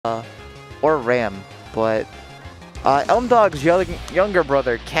or Ram, but ElmDawg's younger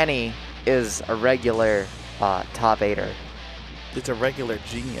brother, Kenny, is a regular top 8er. It's a regular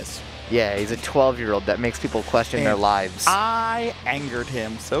genius. Yeah, he's a 12-year-old that makes people question their lives. I angered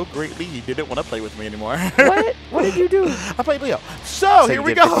him so greatly he didn't want to play with me anymore. What? What did you do? I played Leo. So here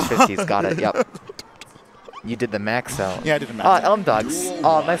we go. 50-50s, got it, yep. You did the Maxout. Yeah, I did the Maxout. ElmDawg.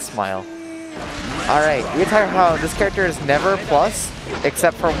 Oh, nice smile. Alright, we talk how this character is never plus,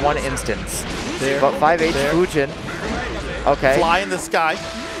 except for one instance. There. But 5H Fujin. Okay. Fly in the sky.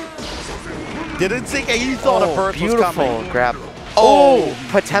 Didn't think he thought a bird was coming. Beautiful grab. Oh,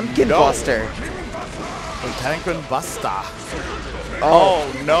 Potemkin no. Buster. Potemkin Buster. Oh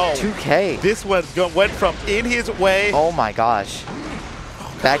no. 2K. This went from in his way. Oh my gosh.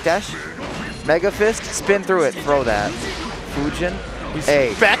 Backdash. Mega Fist. Spin through it. Throw that. Fujin.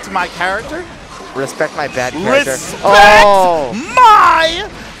 Respect my character. Respect my bad character. Respect my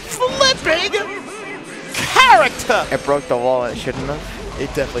flipping character. It broke the wall. It shouldn't have.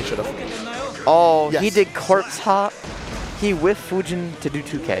 It definitely should have. Oh, yes. He did corpse hop. He whiffed Fujin to do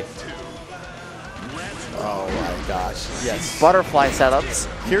 2K. Oh my gosh. Yes. Butterfly setups.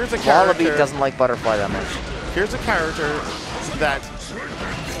 Here's a character. Wallaby doesn't like butterfly that much. Here's a character that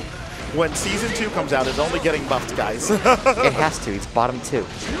when Season 2 comes out is only getting buffed, guys. It has to. It's bottom 2.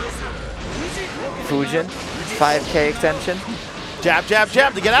 Fujin. 5K extension. Jab, jab,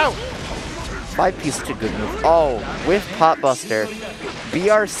 jab to get out. 5P is such a good move. Oh, with Pot Buster.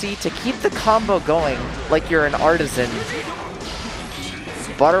 BRC to keep the combo going like you're an artisan.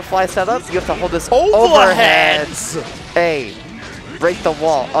 Butterfly setup. You have to hold this overheads. Hey, break the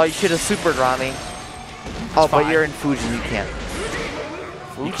wall. Oh, you should have supered Rami. Oh, but you're in Fujin. You can't.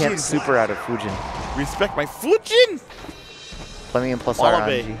 You can't super out of Fujin. Respect my Fujin. Let me in plus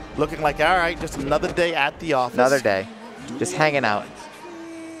Wallaby. RNG. Looking like, all right, just another day at the office. Another day. Just hanging out.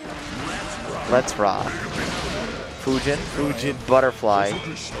 Let's rock. Fujin. Fujin. Butterfly.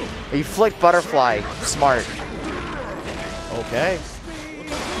 You flick Butterfly. Smart. Okay.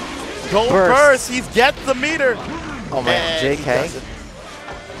 Gold burst. He gets the meter. Oh man, JK.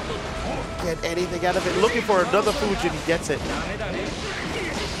 Get anything out of it. Looking for another Fujin. He gets it.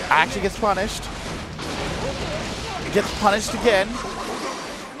 Actually gets punished. Gets punished again.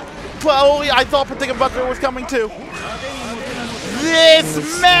 Well, I thought Potemkin Buster was coming too.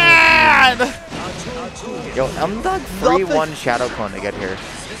 This man! Yo, ElmDawg 3-1 Shadow Clone to get here.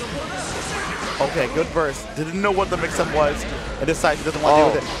 Okay, good burst. Didn't know what the mix-up was and decided he doesn't want to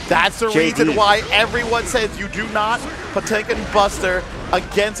deal with it. That's the reason why everyone says you do not Potemkin Buster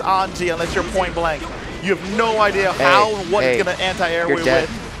against Anji unless you're point blank. You have no idea what he's going to anti-airway with.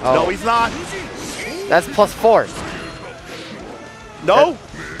 Oh. No, he's not. That's +4. No,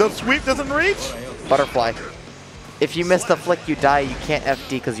 the sweep doesn't reach. Butterfly. If you miss the flick, you die. You can't FD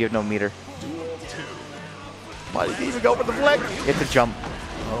because you have no meter. Why did he even go for the flick? You have to jump.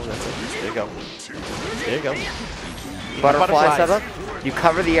 Oh, that's it. There you go. There you go. Butterfly setup. You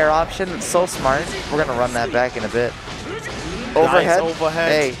cover the air option. It's so smart. We're going to run that back in a bit. Overhead. Nice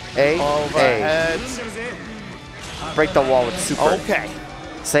overhead. Overhead. Break the wall with super. Okay.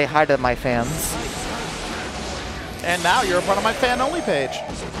 Say hi to my fans. And now you're a part of my fan-only page.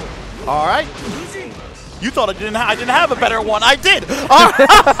 All right. You thought I didn't have a better one. I did. All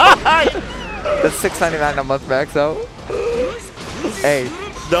right. That's $6.99 a month Maxout. Hey.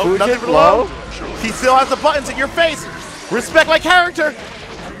 No, nothing below. He still has the buttons in your face. Respect my character.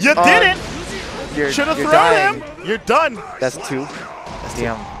 You didn't. Should have thrown him. You're done. That's 2.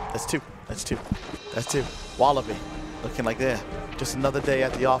 Damn. That's 2. That's 2. That's 2. Wallaby. Looking like that. Just another day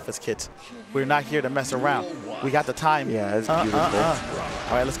at the office, kids. We're not here to mess around. We got the time. Yeah, it's beautiful.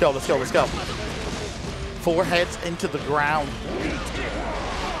 All right, let's go. Let's go. Let's go. 4 heads into the ground.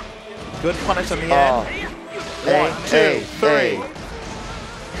 Good punish on the end. 1, 2, 3.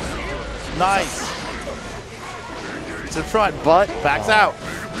 Nice. To front. But backs out.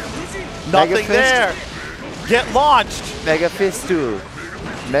 Nothing there. Get launched. Mega Fist 2.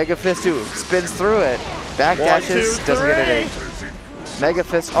 Mega Fist 2. Spins through it. Backdashes. Doesn't get it in. Mega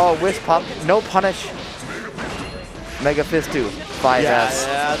Fist. Oh, whisk pop. No punish. Mega Fist 2. 5S.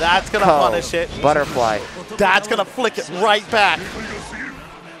 Yeah, that's going to punish it. Butterfly. That's going to flick it right back.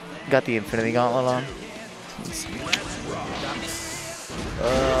 Got the Infinity Gauntlet on.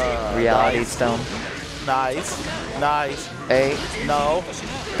 Reality Stone. Nice. Nice. No.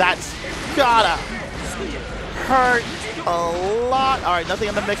 That's gotta hurt a lot. All right, nothing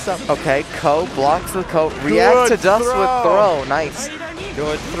on the mix-up. Okay, Ko blocks with Ko. Reacts to dust with throw. Nice.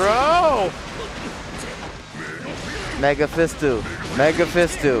 Good throw. Mega Fistu. Mega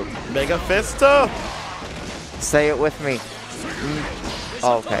Fistu. Mega Fistu. Say it with me.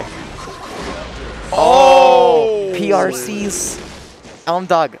 Oh, okay. Oh! PRC's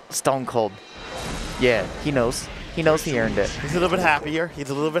ElmDawg Stone Cold. Yeah, he knows. He knows he earned it. He's a little bit happier. He's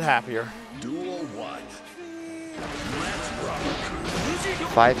a little bit happier.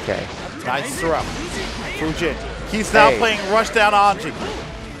 5K. Nice throw. Fujin. He's now playing rush down Anji.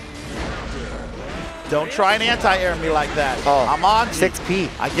 Don't try and anti-air me like that. Oh, I'm on 6P.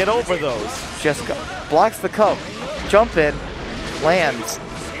 I get over those. Just blocks the coat. Jump in. Lands.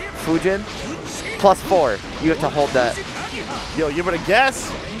 Fujin. +4. You have to hold that. Yo, you better guess.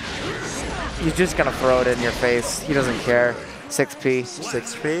 He's just going to throw it in your face. He doesn't care. 6P.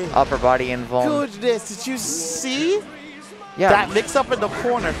 6P. Upper body invuln. Goodness, did you see? Yeah. That mix up in the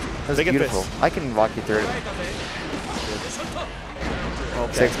corner. That's beautiful. I can walk you through it.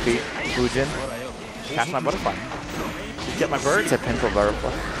 Okay. 6P. Fujin. Catch my butterfly. Get my bird. It's a pintle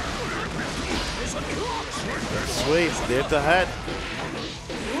butterfly. Sweet. There's the head.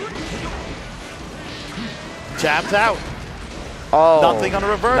 Jabs out. Oh. Nothing on a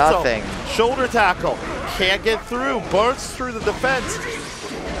reversal. Nothing. Shoulder tackle. Can't get through. Bursts through the defense.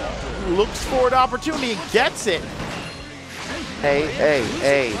 Looks for an opportunity and gets it.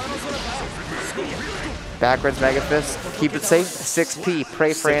 Hey. Backwards Mega Fist. Keep it safe. 6P.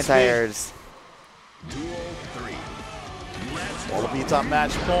 Pray for anti-airs. Wallaby's on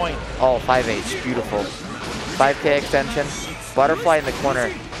match point. Oh, 5H. Beautiful. 5K extension. Butterfly in the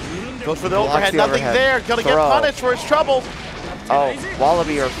corner. Goes for the overhead. Nothing there. Gonna get punished for his trouble. Oh,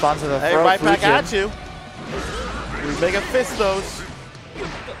 Wallaby responds to the throw. Hey, right back at you. We make a fist those.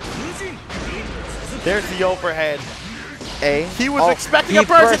 There's the overhead. He was expecting a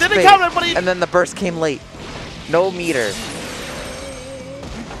burst. It didn't come, but and then the burst came late. No meter.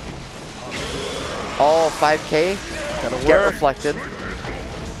 Oh, 5K. Get reflected.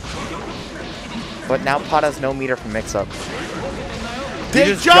 But now Pot has no meter from mix-up.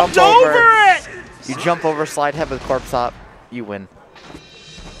 They jumped over it! You jump over, slide head with corpse hop, you win.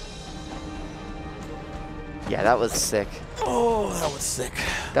 Yeah, that was sick. Oh, that was sick.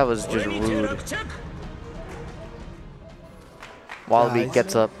 That was just rude. Wallaby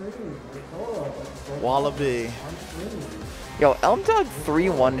gets up. Wallaby. Yo, ElmDawg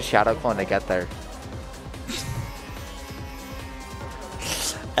 3-1 Shadow Clone to get there.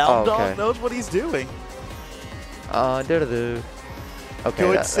 ElmDawg knows what he's doing.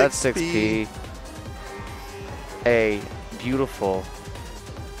 Okay, that's 6P. A beautiful.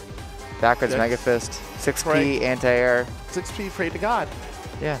 Backwards Mega Fist. 6P anti-air. 6P pray to God.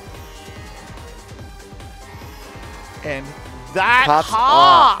 Yeah. And that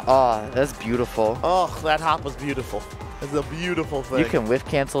hop! Oh, that's beautiful. Oh, that hop was beautiful. It's a beautiful thing. You can whiff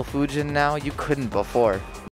cancel Fujin now. You couldn't before.